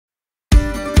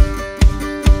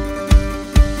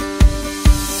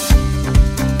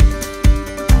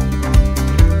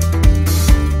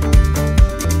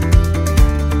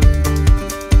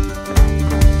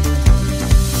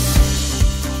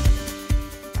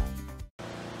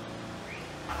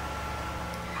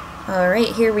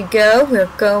Alright, here we go. We're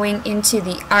going into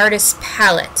the artist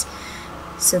palette.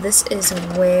 So this is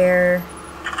where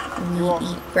we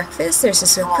eat breakfast. There's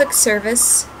just a quick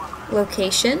service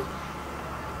location.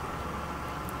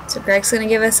 So Greg's going to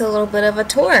give us a little bit of a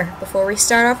tour before we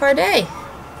start off our day.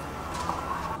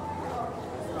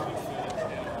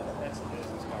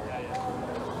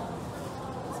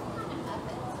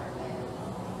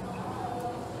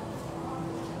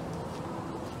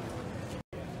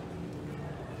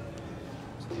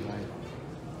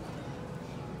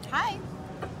 Hi.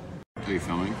 Are you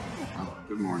filming? Oh,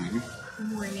 good morning.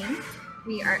 Good morning.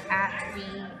 We are at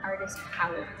the artist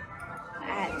palette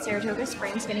at Saratoga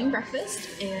Springs getting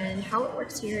breakfast, and how it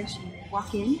works here is you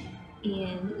walk in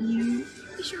and you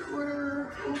place your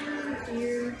order over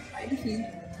here by the food,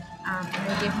 and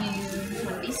they give you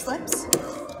one of these slips,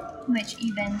 which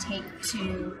you then take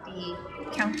to the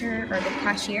counter or the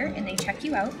cashier, and they check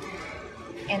you out,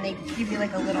 and they give you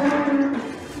like a little,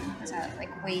 what's that,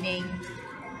 like waiting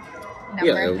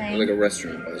number thing? Like a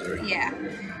restaurant buzzer. Yeah.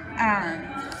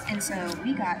 And so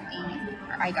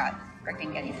Greg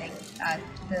didn't get anything.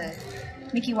 The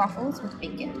Mickey waffles with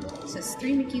bacon. So it's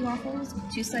 3 Mickey waffles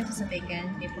with 2 slices of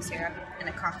bacon, maple syrup, and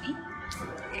a coffee.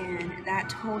 And that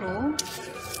total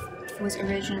was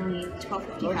originally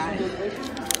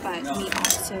 $12.55, but we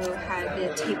also had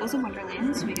the Tables of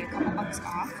Wonderland, so we got a couple bucks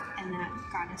off, and that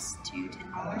got us to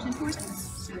 $10.04.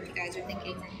 So if you guys are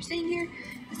thinking that you're staying here,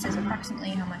 this is approximately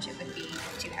how much it would be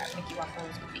to have Mickey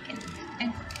waffles with bacon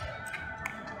and coffee.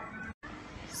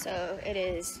 So it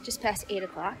is just past 8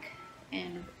 o'clock,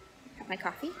 and I have my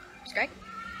coffee. It's great.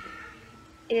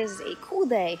 It is a cool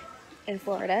day in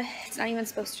Florida. It's not even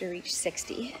supposed to reach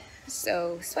 60,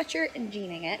 so sweatshirt and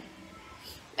jeaning it.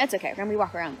 That's okay. When we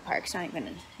walk around the park, it's not even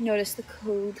going to notice the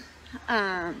cold.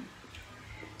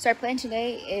 So our plan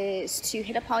today is to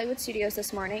hit up Hollywood Studios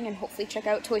this morning and hopefully check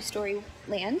out Toy Story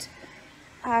Land.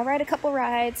 Ride a couple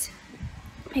rides,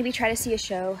 maybe try to see a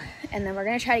show, and then we're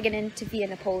going to try to get into Via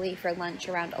Napoli for lunch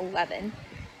around 11.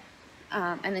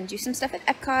 And then do some stuff at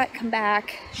Epcot, come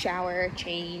back, shower,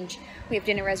 change. We have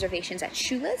dinner reservations at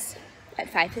Shula's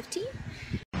at 5:15.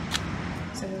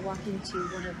 So we're walking to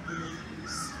one of the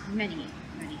many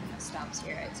stops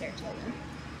here at Saratoga.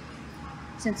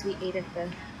 Since we ate at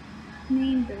the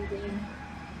main building,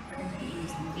 we're going to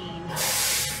use the main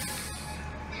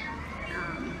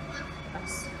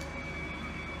bus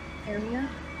area.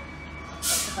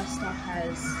 The bus stop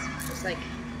has just like,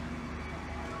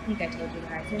 I think I told you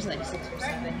guys, there's like 6 or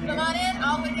 7 here. Come on in,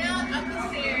 all the way down, up the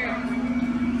stairs.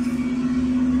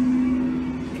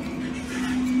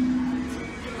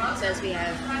 It says we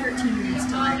have 13 minutes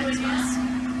till our next bus.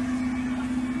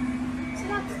 So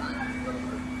that's fun. We're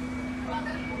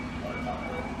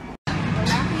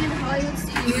walking into Hollywood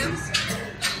Studios,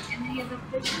 and they have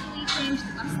officially changed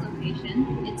the bus location.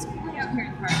 It's way out here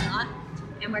in the parking lot,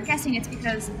 and we're guessing it's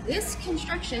because this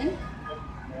construction,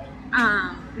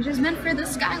 which is meant for the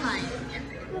skyline, and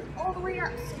they look all the way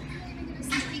up. So you're gonna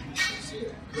see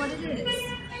what it is.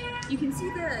 You can see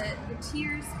the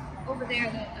tiers over there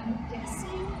that I'm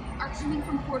guessing are coming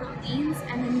from Port Orleans,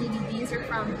 and then maybe these are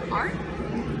from art.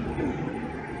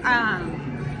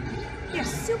 Yeah,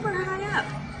 super high up.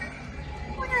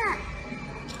 Look at that.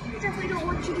 I definitely don't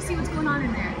want you to see what's going on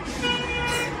in there.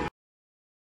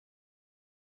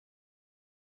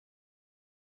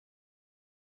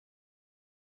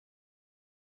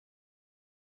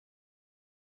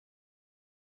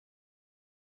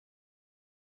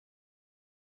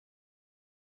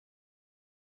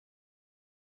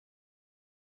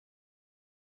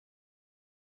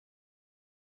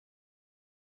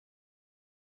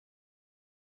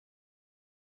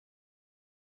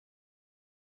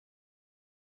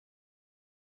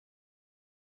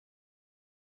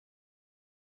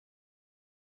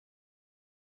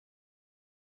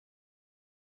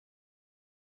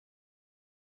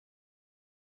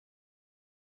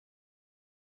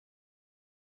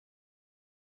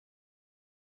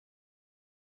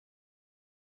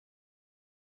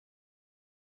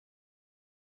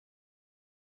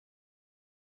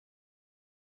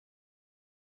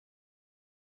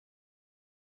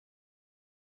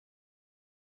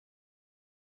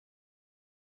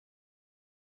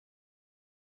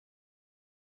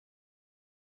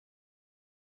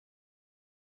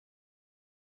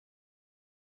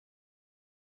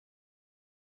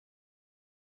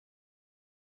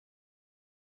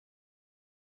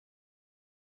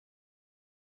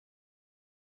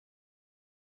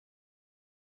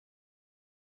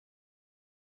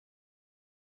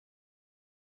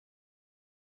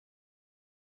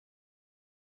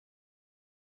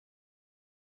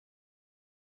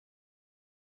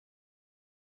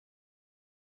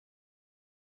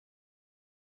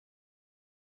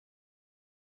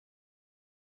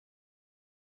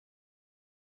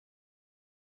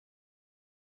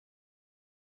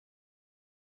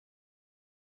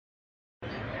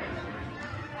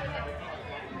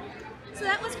 So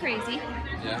that was crazy.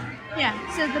 Yeah. Yeah,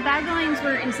 so the bag lines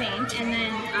were insane, and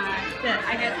then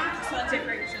I got selected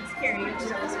for Christian's carry, which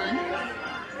is always fun.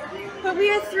 But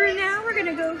we are through now. We're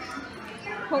gonna go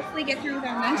hopefully get through with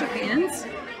our magic bands,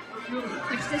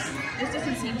 which this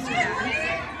doesn't seem too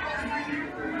bad.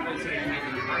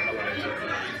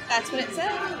 That's what it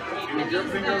said. Did your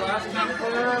finger last time for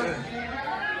her?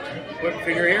 What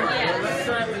figure here? Yeah. Let's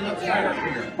try her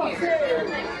finger.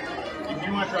 If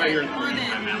you want to try yours,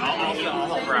 I'll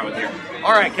help her out with here.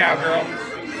 All right, cowgirl.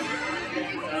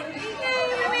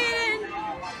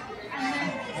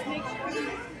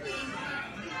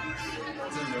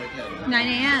 9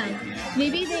 a.m.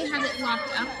 Maybe they have it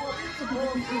locked up so people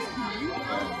can please come in.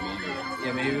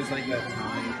 Yeah, maybe it was like that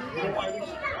time.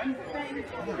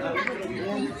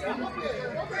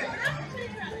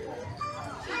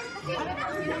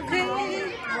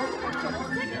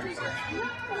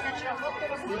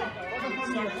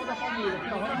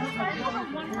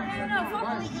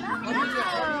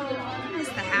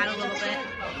 Missed the hat a little bit.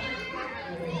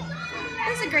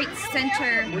 That's a great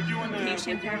center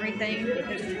location for everything.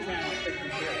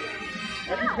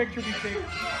 Every picture we take,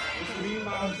 it's me,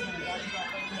 Miles,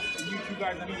 and you two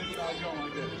guys on either side going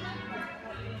like this.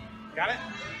 Got it?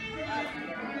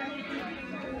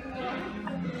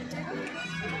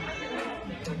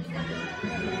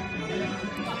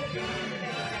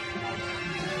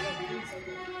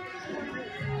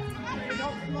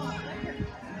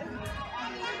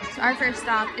 So our first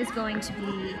stop is going to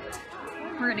be,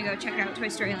 we're going to go check out Toy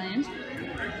Story Land.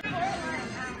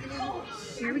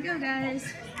 Here we go,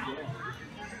 guys.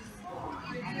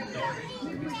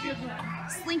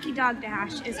 Slinky Dog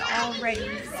Dash is already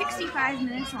 65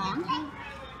 minutes long,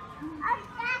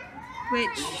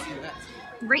 which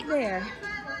right there,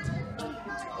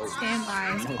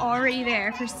 standby is already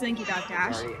there for Slinky Dog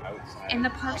Dash, and the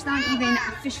park's not even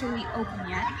officially open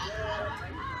yet,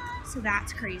 so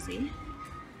that's crazy.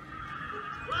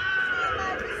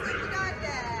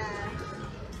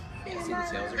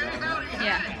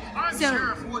 Yeah. So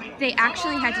they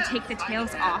actually had to take the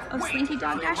tails off of Slinky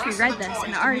Dog Dash. We read this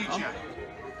in the article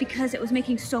because it was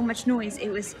making so much noise. It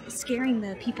was scaring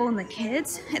the people and the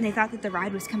kids, and they thought that the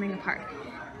ride was coming apart.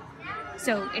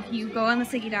 So if you go on the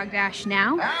Slinky Dog Dash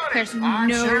now, there's no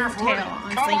tail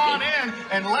on Slinky. Come on in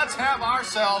and let's have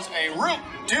ourselves a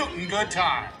root-tootin' good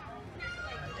time.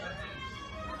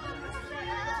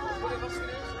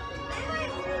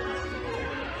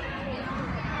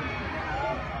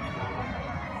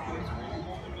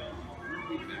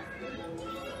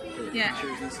 Yeah.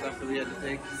 Pictures and stuff that we had to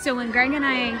take. So when Greg and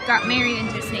I got married in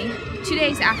Disney, 2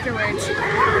 days afterwards,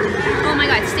 oh my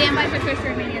God, stand by for Toy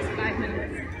Story Mania's 5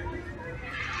 minutes.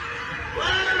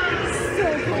 So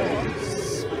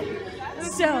cool.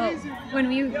 So when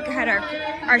we had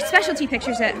our specialty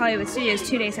pictures at Hollywood Studios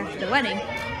 2 days after the wedding,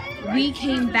 we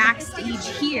came backstage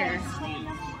here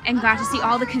and got to see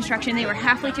all the construction. They were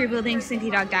halfway through building Slinky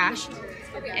Dog Dash,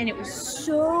 and it was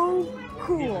so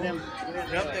cool. Yep,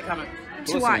 they're coming.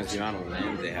 To watch. The amount of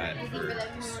land they had for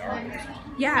Star Wars.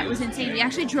 Yeah, it was insane. We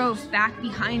actually drove back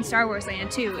behind Star Wars Land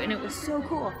too, and it was so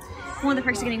cool. One of the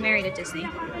perks of getting married at Disney.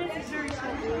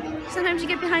 Sometimes you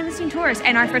get behind the scenes tours,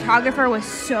 and our photographer was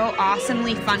so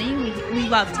awesomely funny. We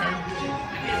loved him.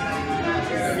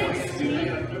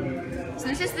 So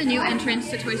this is the new entrance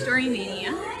to Toy Story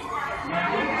Mania.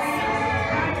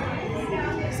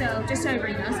 So just so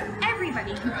everybody knows,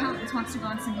 everybody who comes wants to go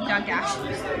on Slinky Dog Dash.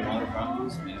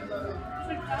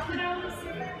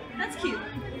 That's cute.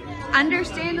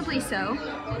 Understandably so,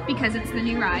 because it's the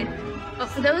new ride. But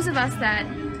for those of us that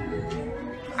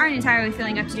aren't entirely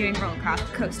feeling up to doing roller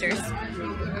coasters,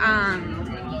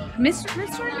 Toy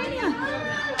Story Mania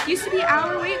used to be an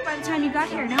hour wait by the time you got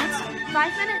here. Now it's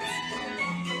 5 minutes.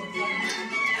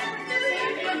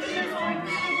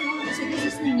 So this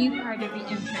is the new part of the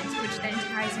entrance, which then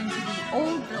ties into the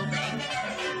old building.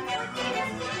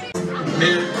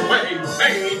 Midway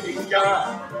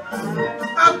Mania.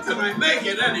 How can I make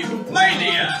it any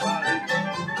mania?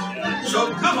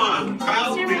 So come on,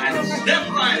 pal, and step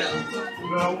right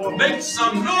up. Make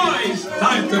some noise.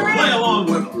 Time to play along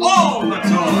with all the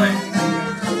toys.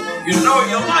 You know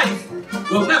your life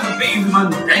will never be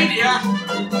mundania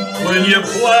when you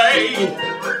play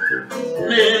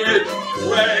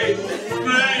Midway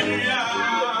Mania.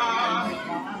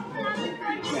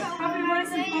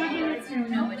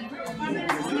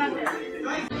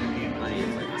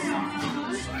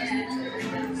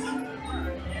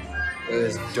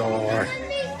 This door.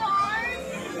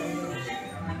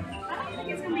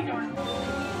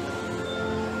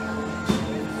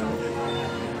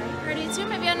 Ready to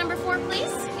maybe on number 4,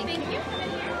 please? Thank you.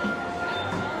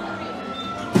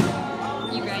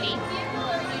 You ready?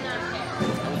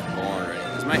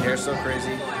 hair's so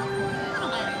crazy.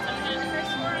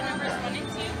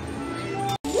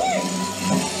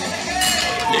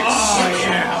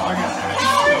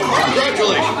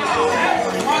 Congratulations.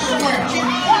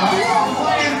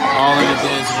 All in the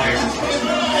day's hair.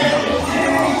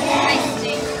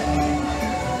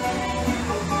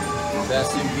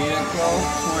 Best in vehicle,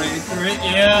 23.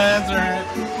 Yeah, that's right.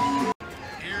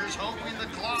 So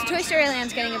Toy Story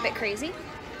Land's getting a bit crazy,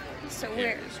 so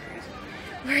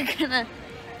we're gonna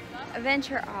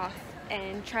venture off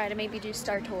and try to maybe do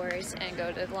Star Tours and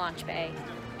go to the launch bay,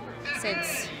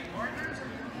 since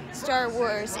Star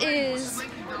Wars is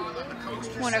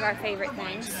one of our favorite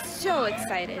things. So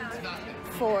excited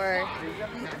for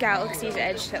Galaxy's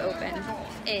Edge to open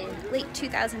in late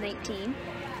 2019.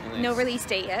 No release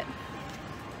date yet.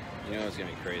 You know it's gonna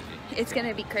be crazy. It's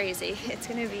gonna be crazy. It's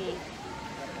gonna be...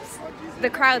 The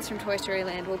crowds from Toy Story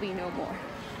Land will be no more.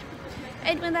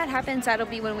 And when that happens, that'll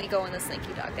be when we go on the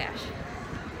Slinky Dog Dash.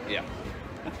 Yeah.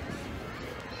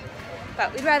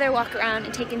 But we'd rather walk around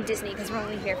and take in Disney because we're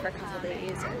only here for a couple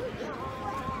days. And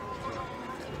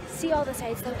see all the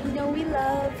sites that we know we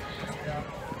love.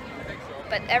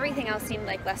 But everything else seemed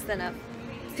like less than a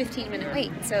 15-minute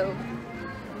wait, so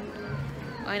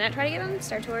why not try to get on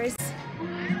Star Tours?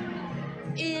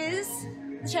 Is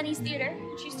the Chinese Theater,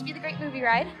 which used to be the Great Movie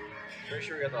Ride. Pretty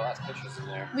sure we got the last pictures in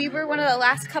there. We were one of the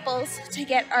last couples to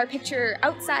get our picture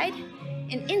outside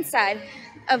and inside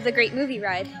of the Great Movie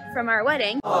Ride from our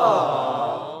wedding.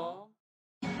 Aww.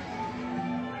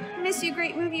 Miss you,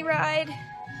 Great Movie Ride.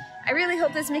 I really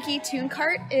hope this Mickey Toon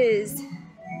Cart is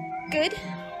good,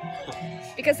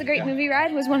 because the Great Movie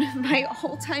Ride was one of my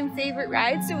all-time favorite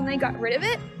rides, so when they got rid of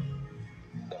it,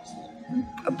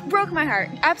 broke my heart.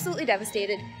 Absolutely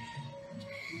devastated.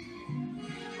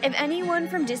 If anyone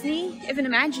from Disney, if an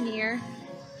Imagineer,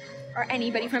 or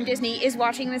anybody from Disney is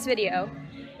watching this video,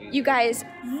 you guys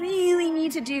really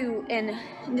need to do a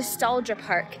nostalgia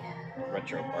park.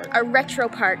 Retro park. A retro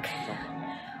park.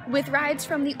 With rides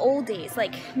from the old days,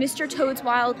 like Mr. Toad's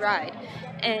Wild Ride,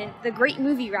 and the Great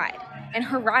Movie Ride, and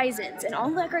Horizons, and all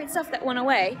that great stuff that went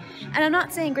away. And I'm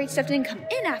not saying great stuff didn't come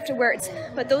in afterwards,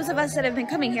 but those of us that have been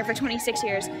coming here for 26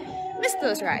 years missed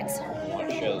those rides. We want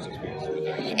to share those experiences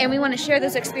with our kids. And we want to share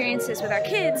those experiences with our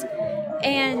kids.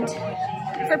 And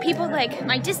for people like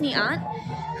my Disney aunt,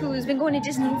 who's been going to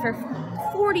Disney for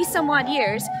 40 some odd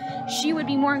years, she would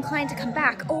be more inclined to come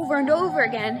back over and over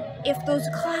again if those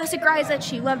classic rides that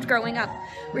she loved growing up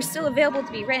were still available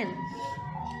to be ridden.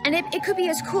 And it could be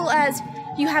as cool as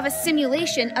you have a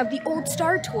simulation of the old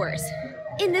Star Tours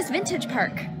in this vintage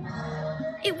park.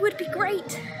 It would be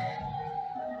great.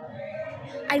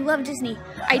 I love Disney,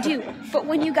 I do, but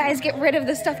when you guys get rid of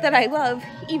the stuff that I love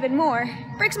even more,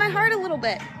 it breaks my heart a little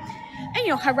bit. And you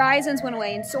know, Horizons went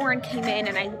away and Soarin' came in,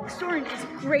 and Soarin' is a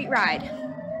great ride,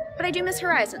 but I do miss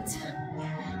Horizons.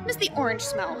 I miss the orange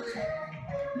smell.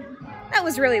 That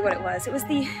was really what it was. It was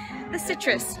the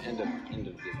citrus. End of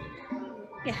Disney.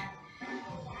 Yeah.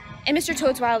 And Mr.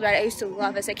 Toad's Wild Ride I used to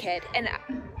love as a kid, and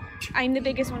I'm the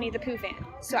biggest Winnie the Pooh fan,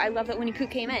 so I love that Winnie Pooh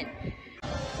came in.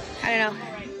 I don't know.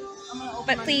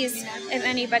 But please, if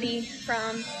anybody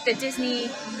from the Disney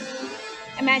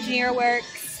Imagineer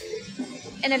Works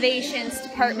Innovations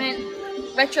Department,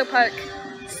 Retro Park,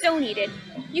 so needed.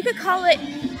 You could call it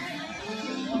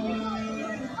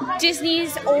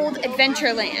Disney's Old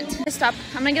Adventureland. Stop.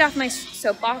 I'm gonna get off my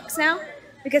soapbox now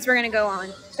because we're gonna go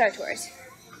on Star Tours.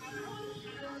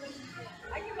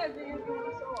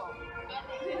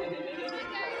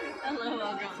 Hello,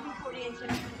 welcome.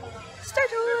 Star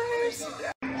Tours!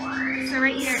 So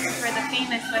right here is where the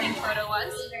famous wedding photo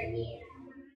was.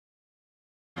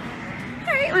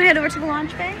 Alright, wanna head over to the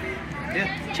launch bay?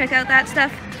 Yeah. Check out that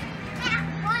stuff.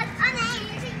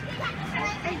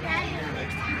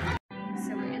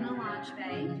 So we're in the launch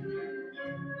bay.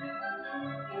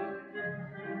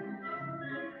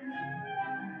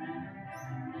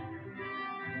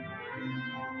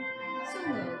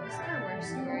 Solo, a Star Wars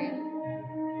story.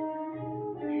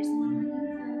 There's Millennium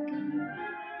Falcon.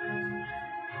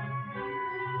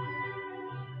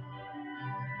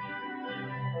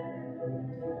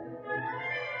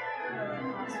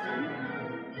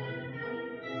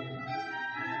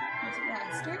 There's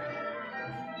Blaster.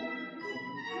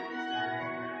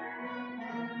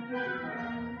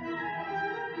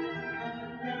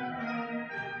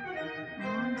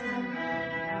 Long time ago,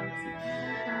 Galaxy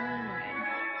far away.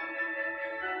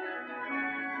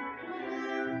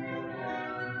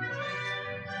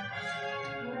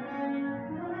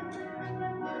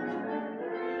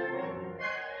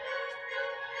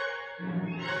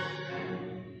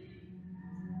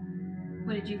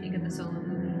 What did you think of the Solo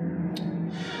movie?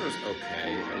 It was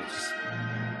okay.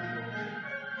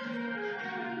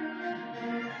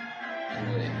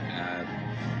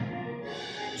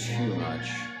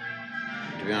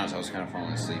 honest, I was kind of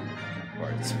falling asleep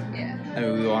parts. Yeah. I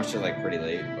mean, we watched it like pretty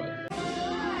late, but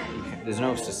there's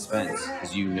no suspense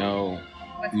because you know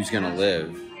who's gonna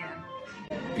live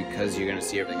because you're gonna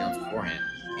see everything else beforehand.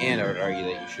 And I would argue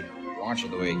that you should watch it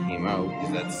the way it came out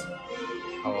because that's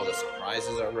how all the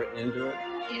surprises are written into it.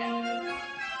 Yeah.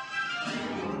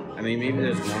 I mean, maybe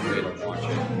there's one way to watch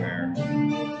it where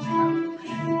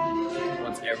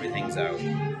once everything's out,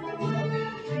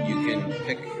 you can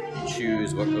pick and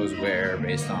choose what goes where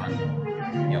based on,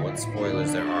 you know, what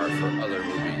spoilers there are for other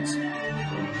movies.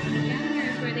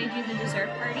 Here's where they do the dessert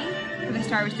party, for the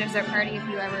Star Wars dessert party, if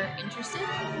you're ever interested.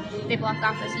 They blocked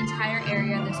off this entire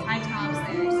area. There's high tops,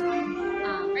 there's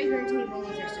regular tables,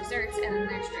 there's desserts, and then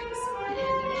there's drinks. And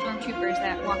there's stormtroopers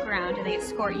that walk around and they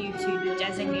escort you to the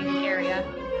designated area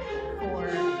for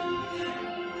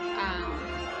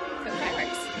the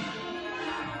fireworks.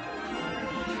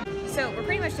 So we're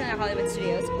pretty much done at Hollywood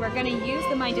Studios. We're going to use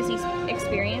the My Disney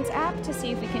Experience app to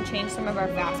see if we can change some of our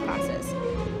fast passes.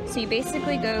 So you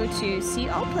basically go to see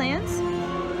all plans,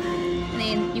 and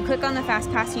then you click on the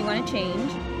fast pass you want to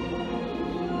change.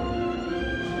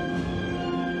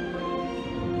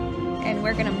 And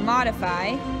we're going to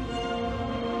modify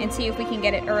and see if we can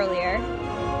get it earlier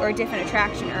or a different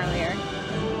attraction earlier.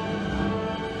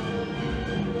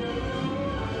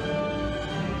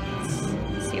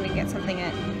 Let's see if we can get something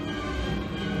at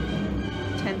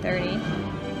 10:30.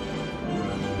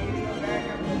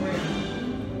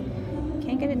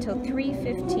 Can't get it till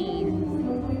 3:15.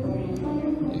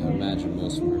 Yeah, I imagine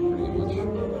most of them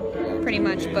are Pretty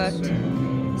much booked.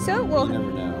 So we'll. You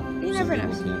never know. You never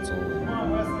know. Some people cancel.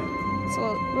 So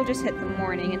we'll just hit the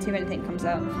morning and see if anything comes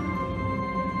up.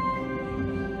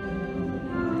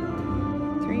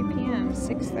 3 p.m.,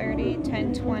 6:30,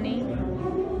 10:20,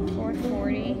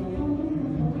 4:40.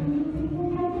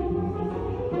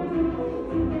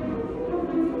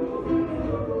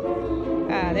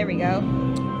 There we go.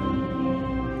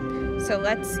 So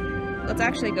let's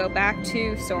actually go back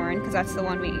to Soarin' because that's the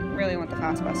one we really want the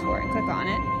fast pass for, and click on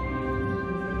it.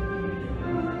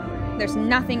 There's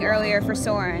nothing earlier for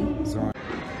Soarin'.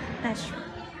 That's true.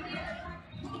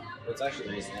 What's actually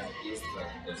nice now is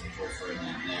there's a Toy Story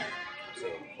Land there, so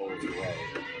it pulls away.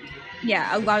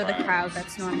 Yeah, a lot of the crowd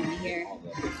that's normally here.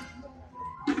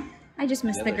 I just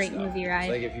missed the great movie ride.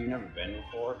 It's like if you've never been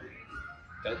before,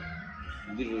 that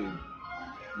literally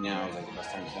now is like the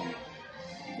best time to come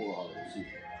for all of it.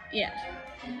 Yeah.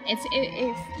 If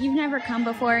you've never come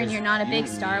before and you're not a big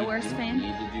Star Wars fan. You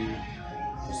need to do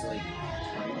just like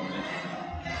 20 minutes.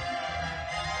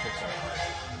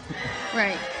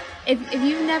 Right. If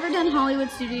you've never done Hollywood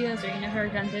Studios or you've never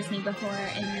done Disney before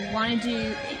and you want to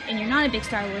do, and you're not a big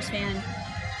Star Wars fan,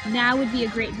 now would be a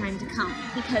great time to come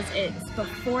because it's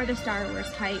before the Star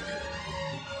Wars hype.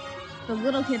 The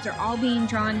little kids are all being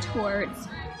drawn towards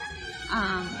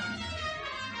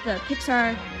the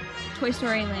Pixar Toy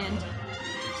Story Land.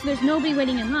 So there's nobody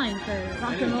waiting in line for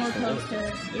Rock and Roller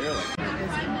Coaster.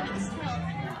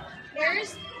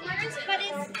 Where's, but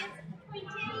it's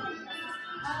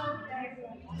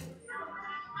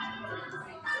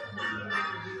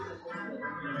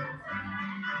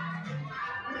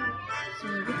So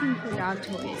we're looking for dog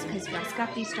toys because Gus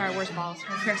got these Star Wars balls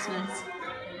for Christmas.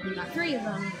 We got 3 of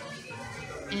them,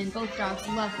 and both dogs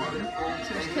love them.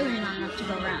 So there's clearly not enough to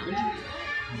go around.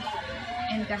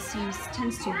 And Gus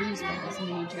tends to lose balls in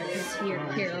nature because he or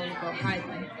Kira will go hide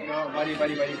them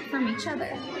from each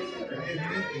other.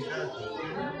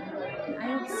 I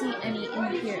don't see any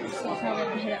in here, so I'll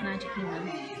probably hit up Magic Kingdom.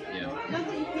 Yeah.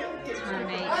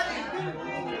 Alright.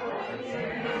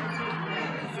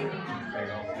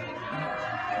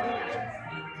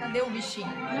 cadê o bichinho?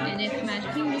 And if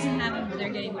Magic Kingdom doesn't have them, they're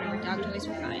getting whatever dog toys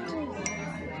we find.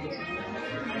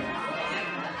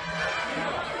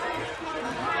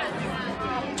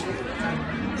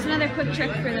 It's another quick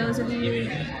trick for those of you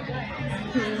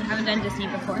who haven't done Disney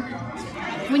before.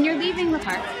 When you're leaving the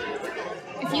park,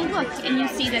 if you look and you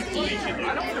see that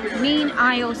the main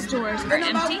aisle stores are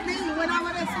empty,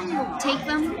 take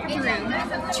them through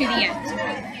to the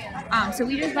end. So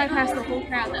we just bypassed the whole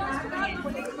crowd that was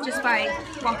booking just by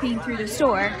walking through the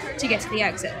store to get to the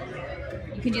exit.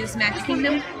 You can do this in Magic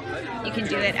Kingdom. You can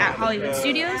do it at Hollywood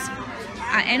Studios.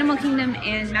 Animal Kingdom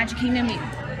and Magic Kingdom,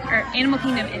 or Animal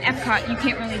Kingdom and Epcot, you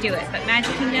can't really do it, but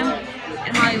Magic Kingdom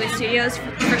and Hollywood Studios,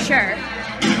 for sure,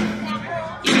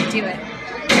 you can do it.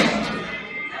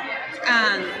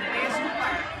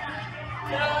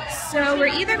 So we're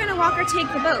either going to walk or take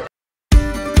the boat.